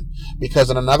direction because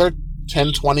in another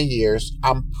 10, 20 years,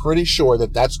 I'm pretty sure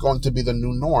that that's going to be the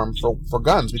new norm for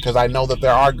guns, because I know that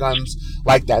there are guns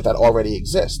like that already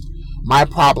exist. My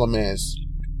problem is,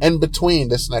 in between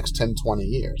this next 10, 20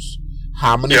 years,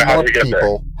 how many more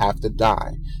people have to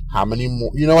die? How many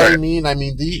more? You know what I mean? I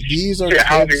mean, these are... Yeah,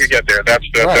 how do you get there? That's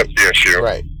the issue.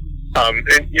 Right. And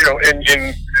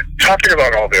in talking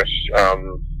about all this,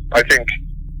 I think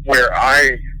where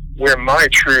my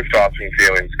true thoughts and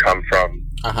feelings come from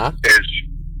is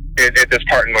at this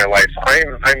part in my life.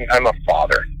 I'm a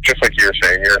father, just like you're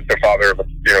saying. You're the father of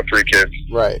 3 kids.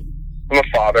 Right. I'm a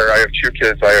father. I have 2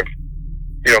 kids. I have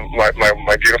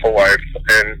my beautiful wife,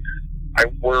 and I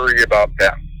worry about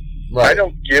them. Right. I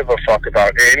don't give a fuck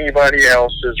about anybody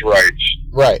else's rights.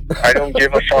 Right. I don't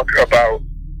give a fuck about.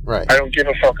 Right. I don't give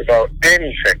a fuck about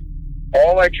anything.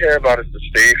 All I care about is the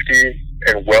safety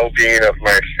and well-being of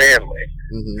my family.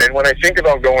 Mm-hmm. And when I think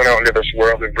about going out into this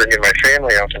world and bringing my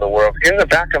family out to the world, in the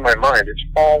back of my mind, it's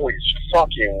always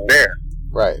fucking there.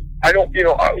 Right. I don't,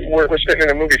 we're sitting in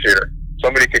a movie theater.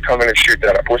 Somebody could come in and shoot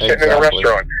that up. We're sitting in a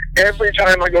restaurant. Every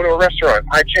time I go to a restaurant,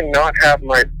 I cannot have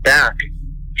my back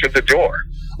to the door.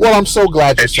 Well, I'm so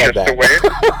glad you said that. It's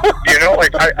just the way,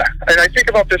 I think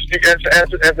about this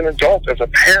as an adult, as a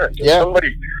parent, as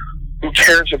somebody who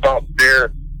cares about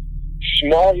their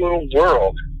small little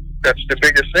world. That's the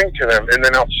biggest thing to them. And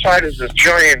then outside is this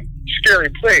giant, scary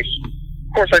place.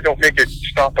 Of course, I don't make it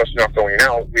stop us not going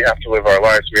out. We have to live our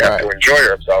lives. We have to enjoy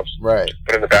ourselves. Right.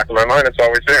 But in the back of my mind, it's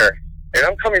always there. And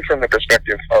I'm coming from the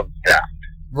perspective of that.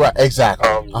 Right. Exactly.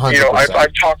 100%.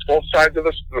 I've talked both sides of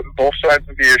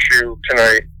the issue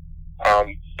tonight.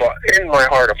 But in my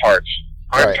heart of hearts,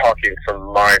 I'm talking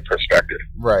from my perspective.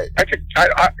 Right. I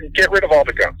get rid of all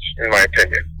the guns, in my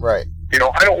opinion. Right.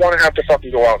 I don't want to have to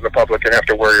fucking go out in the public and have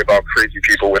to worry about crazy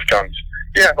people with guns.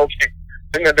 Yeah, okay.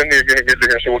 And then they're gonna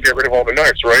say, well, get rid of all the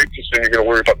knives, right? Because then you're gonna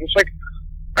worry about. It's like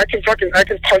I can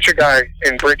punch a guy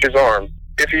and break his arm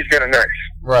if he's got a knife.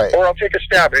 Right. Or I'll take a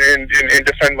stab and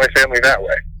defend my family that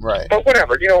way. Right. But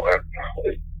whatever,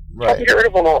 Right. Get rid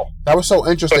of them all. That was so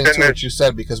interesting too what you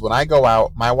said, because when I go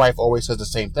out, my wife always says the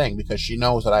same thing, because she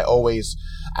knows that I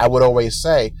would always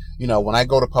say, you know, when I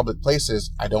go to public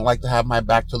places, I don't like to have my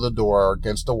back to the door or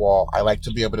against the wall. I like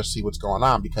to be able to see what's going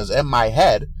on, because in my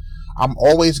head, I'm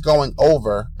always going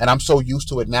over, and I'm so used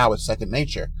to it now, it's second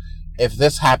nature. If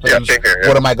this happens,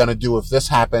 what am I going to do? If this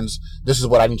happens, this is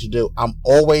what I need to do.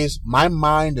 My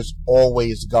mind is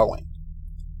always going.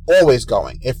 Always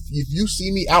going. If you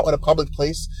see me out in a public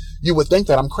place, you would think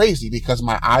that I'm crazy, because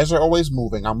my eyes are always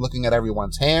moving. I'm looking at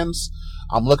everyone's hands.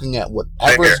 I'm looking at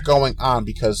whatever's going on,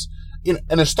 because, you know,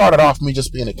 and it started off me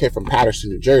just being a kid from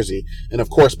Patterson, New Jersey. And of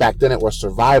course, back then it was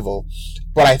survival.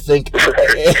 But I think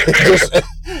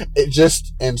it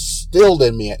just instilled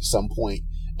in me at some point,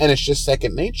 and it's just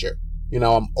second nature. You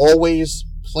know, I'm always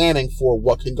planning for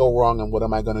what can go wrong and what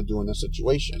am I going to do in this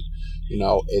situation. You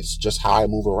know, it's just how I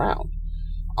move around.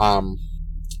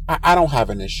 I don't have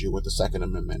an issue with the Second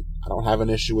Amendment. I don't have an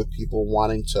issue with people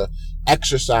wanting to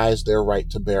exercise their right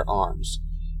to bear arms.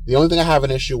 The only thing I have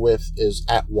an issue with is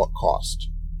at what cost.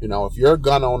 You know, if you're a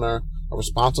gun owner, a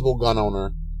responsible gun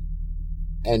owner,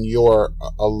 and you're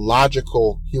a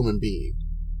logical human being,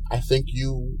 I think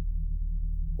you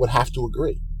would have to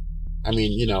agree. I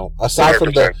mean, you know, aside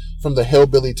 100%. from the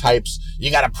hillbilly types,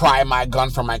 you got to pry my gun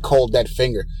from my cold dead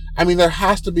finger. I mean, there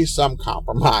has to be some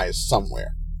compromise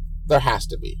somewhere. There has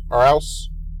to be, or else,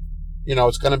 you know,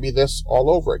 it's going to be this all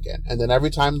over again. And then every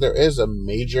time there is a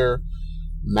major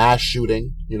mass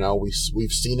shooting, you know,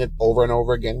 we've seen it over and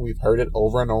over again. We've heard it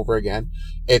over and over again.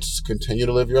 It's continue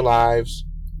to live your lives.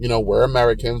 You know, we're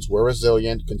Americans. We're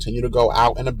resilient. Continue to go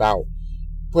out and about.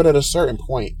 But at a certain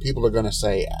point, people are going to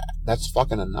say, that's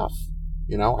fucking enough.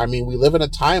 You know, I mean, we live in a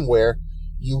time where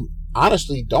you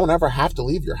honestly don't ever have to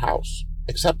leave your house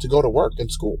except to go to work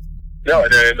and school. No,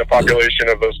 and the population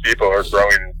of those people are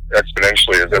growing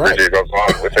exponentially as every day goes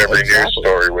on, with every news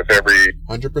story, with every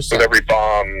 100%, with every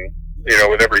bomb, you know,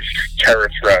 with every terror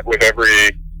threat, with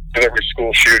every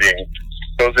school shooting.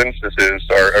 Those instances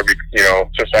are, you know,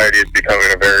 society is becoming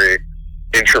a very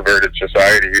introverted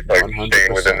society, like 100%.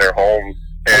 Staying within their home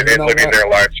and living their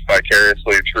lives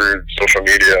vicariously through social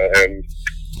media and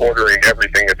ordering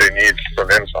everything that they need from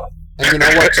Amazon. And you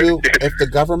know what, too? If the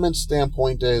government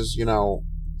standpoint is, you know,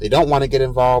 they don't want to get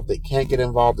involved, they can't get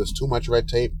involved, there's too much red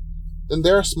tape, then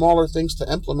there are smaller things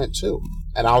to implement too.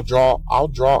 And I'll draw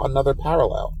another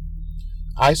parallel.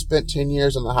 I spent 10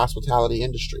 years in the hospitality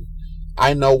industry.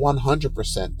 I know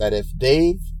 100% that if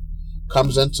Dave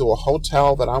comes into a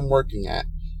hotel that I'm working at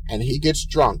and he gets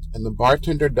drunk and the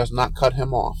bartender does not cut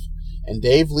him off, and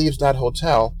Dave leaves that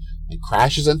hotel and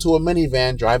crashes into a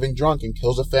minivan driving drunk and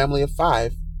kills a family of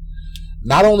 5,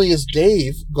 not only is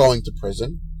Dave going to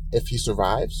prison, if he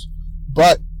survives,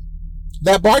 but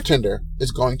that bartender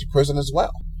is going to prison as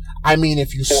well. I mean,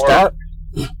 if you start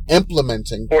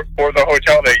implementing, or the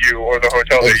hotel that you work for,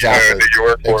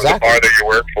 the bar that you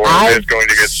work for is going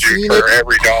to get sued for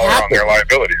every dollar on their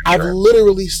liability. I've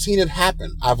literally seen it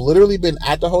happen. I've literally been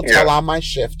at the hotel on my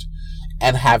shift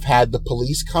and have had the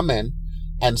police come in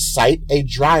and cite a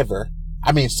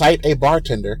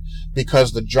bartender,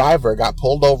 because the driver got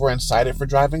pulled over and cited for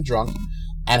driving drunk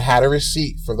and had a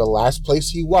receipt for the last place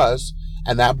he was,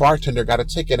 and that bartender got a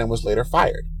ticket and was later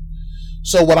fired.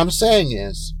 So what I'm saying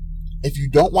is, if you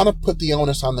don't want to put the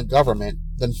onus on the government,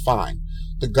 then fine.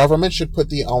 The government should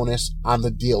put the onus on the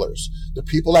dealers, the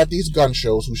people at these gun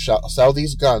shows who sell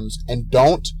these guns and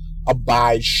don't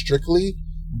abide strictly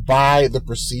by the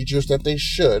procedures that they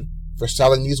should for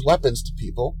selling these weapons to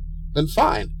people, then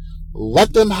fine.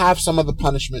 Let them have some of the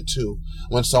punishment too.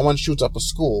 When someone shoots up a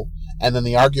school, and then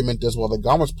the argument is, well, the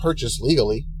gun was purchased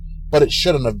legally, but it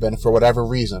shouldn't have been for whatever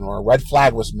reason, or a red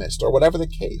flag was missed, or whatever the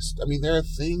case. I mean, there are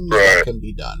things that can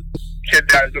be done. Kid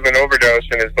dies of an overdose,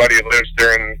 and his buddy lives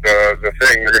during the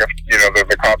thing. They're gonna, you know,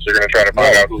 the cops are going to try to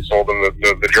find out who sold them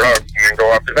the drugs, and then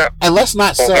go after them. And let's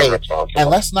not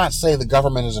say the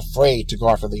government is afraid to go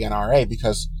after the NRA,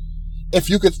 because if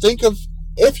you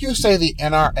say the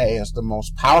NRA is the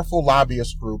most powerful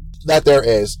lobbyist group that there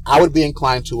is, I would be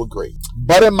inclined to agree.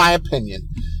 But in my opinion,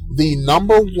 the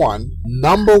number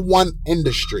one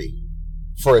industry,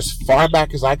 for as far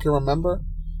back as I can remember,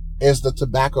 is the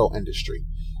tobacco industry.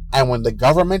 And when the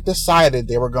government decided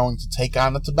they were going to take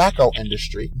on the tobacco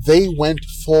industry, they went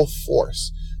full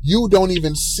force. You don't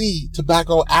even see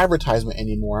tobacco advertisement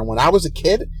anymore. And when I was a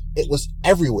kid, it was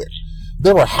everywhere.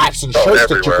 There were hats and shirts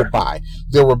that you could buy.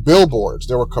 There were billboards.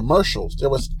 There were commercials. There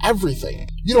was everything.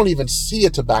 You don't even see a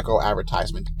tobacco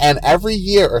advertisement. And every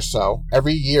year or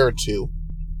two,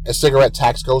 a cigarette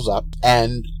tax goes up.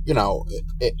 And, you know,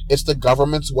 it's the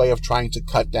government's way of trying to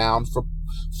cut down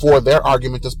for their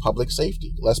argument is public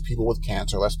safety. Less people with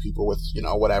cancer, less people with,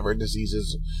 whatever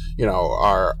diseases,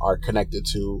 are connected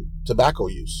to tobacco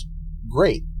use.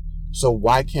 Great. So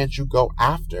why can't you go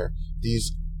after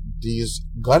these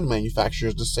gun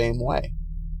manufacturers the same way?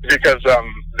 Because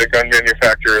the gun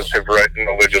manufacturers have written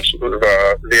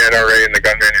the NRA and the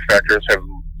gun manufacturers have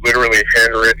literally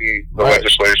handwritten the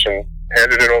legislation,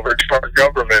 handed it over to our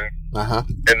government,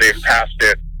 and they've passed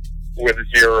it with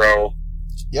zero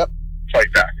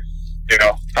fight back.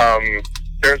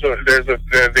 There's the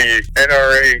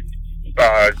NRA,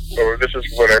 or this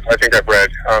is what I think I've read.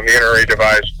 The NRA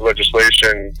devised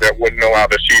legislation that wouldn't allow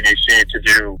the CDC to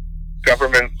do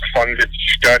government-funded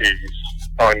studies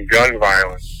on gun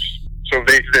violence. So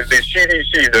the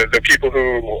CDC, the people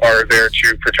who are there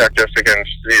to protect us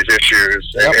against these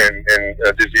issues and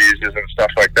diseases and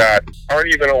stuff like that, aren't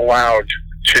even allowed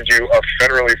to do a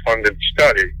federally funded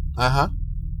study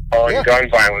on gun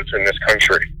violence in this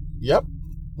country. Yep.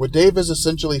 What Dave is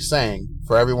essentially saying,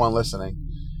 for everyone listening,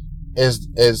 is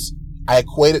I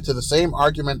equate it to the same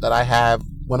argument that I have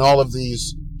when all of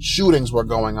these shootings were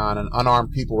going on and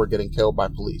unarmed people were getting killed by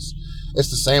police. It's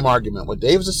the same argument. What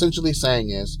Dave is essentially saying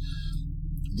is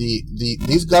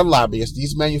these gun lobbyists,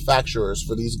 these manufacturers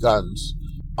for these guns,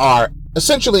 are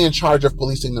essentially in charge of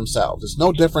policing themselves. It's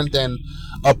no different than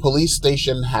a police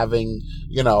station having,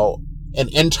 an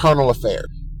internal affair.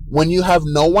 When you have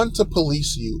no one to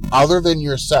police you other than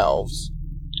yourselves,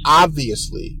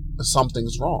 obviously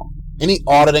something's wrong. Any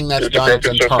auditing that's done is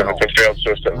internal. It's a failed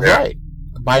system. Right.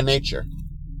 By nature.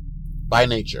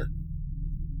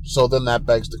 So then that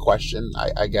begs the question,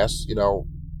 I guess,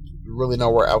 really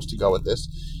nowhere else to go with this.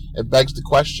 It begs the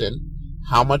question,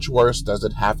 how much worse does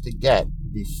it have to get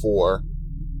before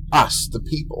us, the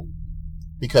people?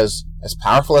 Because as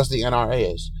powerful as the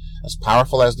NRA is, as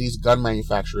powerful as these gun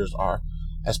manufacturers are,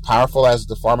 as powerful as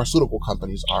the pharmaceutical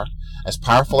companies are, as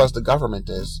powerful as the government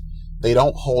is, they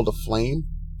don't hold a flame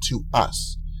to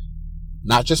us.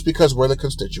 Not just because we're the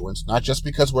constituents, not just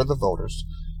because we're the voters,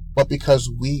 but because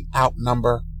we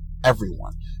outnumber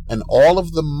everyone. And all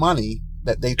of the money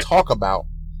that they talk about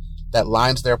that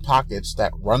lines their pockets,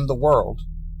 that run the world,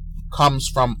 comes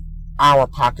from our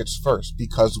pockets first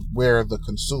because we're the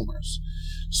consumers.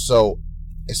 So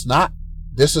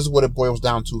this is what it boils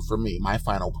down to for me, my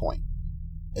final point.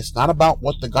 It's not about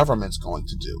what the government's going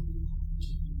to do.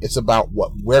 It's about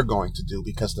what we're going to do,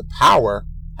 because the power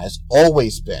has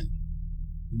always been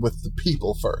with the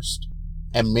people first.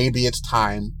 And maybe it's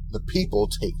time the people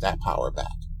take that power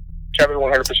back. Kevin,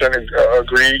 100%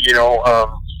 agree.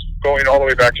 Going all the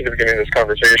way back to the beginning of this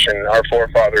conversation, our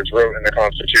forefathers wrote in the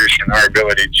Constitution our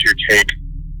ability to take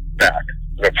back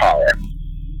the power.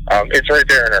 It's right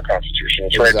there in our Constitution.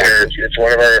 It's right there. It's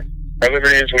one of our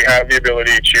liberties. We have the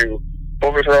ability to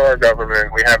overthrow our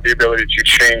government. We have the ability to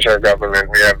change our government.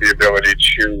 We have the ability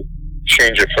to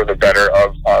change it for the better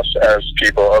of us as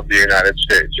people of the United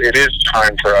States. It is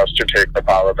time for us to take the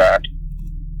power back.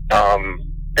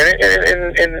 And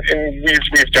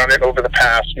we've done it over the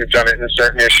past. We've done it in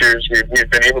certain issues. We've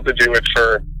been able to do it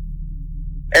for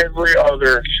every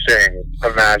other thing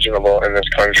imaginable in this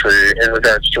country in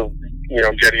regards to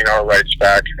getting our rights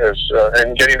back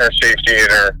and getting our safety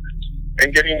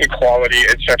and getting equality,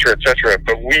 etc., etc.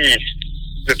 But we,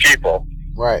 the people,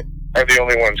 right, are the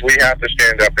only ones. We have to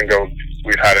stand up and go,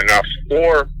 we've had enough.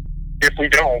 Or if we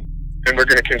don't, then we're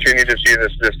going to continue to see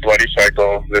this bloody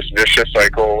cycle, this vicious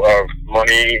cycle of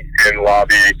money and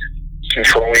lobby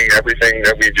controlling everything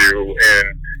that we do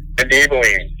and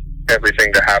enabling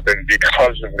everything to happen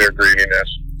because of their greediness.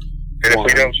 And if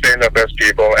we don't stand up as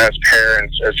people, as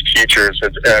parents, as teachers,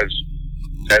 as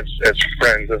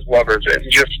friends, as lovers, and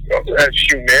just as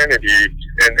humanity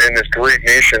in this great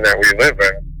nation that we live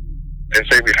in, and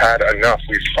say we've had enough,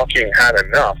 we've fucking had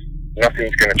enough,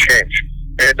 nothing's going to change.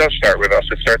 And it does start with us.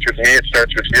 It starts with me. It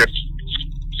starts with you.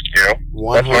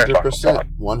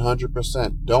 100%.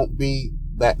 100%. Don't be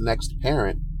that next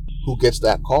parent who gets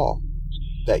that call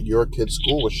that your kid's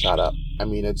school was shot up. I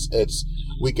mean, it's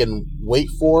we can wait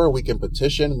for, we can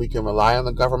petition, we can rely on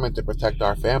the government to protect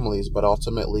our families, but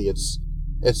ultimately it's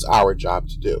our job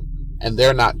to do, and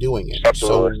they're not doing it.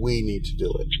 Absolutely. So we need to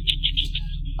do it.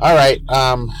 All right.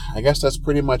 I guess that's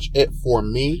pretty much it for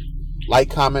me.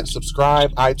 Like, comment,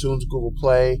 subscribe, iTunes, Google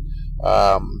Play,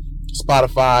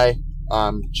 Spotify.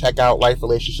 Check out Life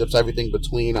Relationships, Everything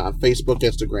Between on Facebook,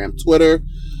 Instagram, Twitter,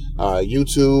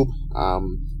 YouTube.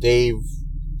 Dave,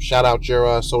 shout out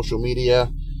your social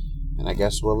media, and I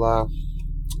guess we'll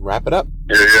wrap it up.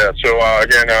 Yeah. So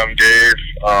again, I'm Dave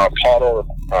Pottle.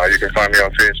 You can find me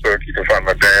on Facebook. You can find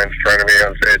my band Frenemy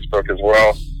on Facebook as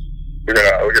well. We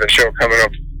got a show coming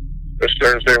up this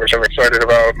Thursday, which I'm excited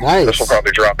about. Nice. This will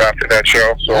probably drop after that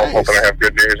show, so I'm hoping I have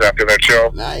good news after that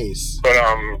show. Nice. But,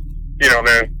 you know,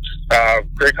 man,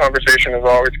 great conversation as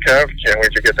always, Kev. Can't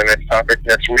wait to get the next topic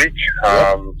next week.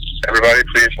 Everybody,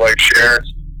 please like, share,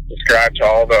 subscribe to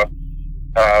all the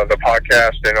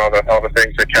podcast and all the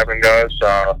things that Kevin does,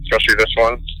 especially this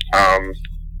one.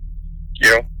 You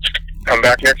know, come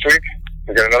back next week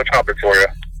and get another topic for you.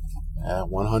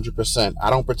 100%. I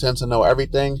don't pretend to know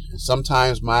everything.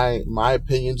 Sometimes my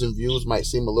opinions and views might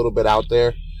seem a little bit out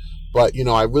there, but, you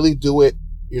know, I really do it.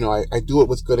 You know, I do it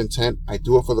with good intent. I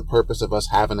do it for the purpose of us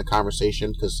having a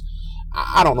conversation, because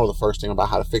I don't know the first thing about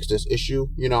how to fix this issue.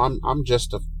 You know, I'm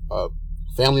just a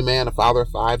family man, a father of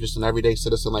 5, just an everyday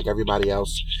citizen like everybody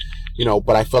else. You know,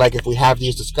 but I feel like if we have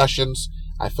these discussions,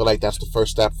 I feel like that's the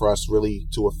first step for us really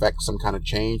to affect some kind of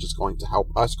change. It's going to help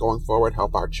us going forward,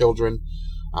 help our children.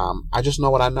 I just know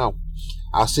what I know.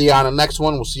 I'll see you on the next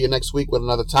one. We'll see you next week with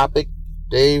another topic.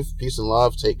 Dave, peace and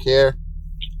love. Take care.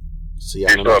 See you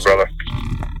on the next one. Peace and love,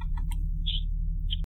 brother.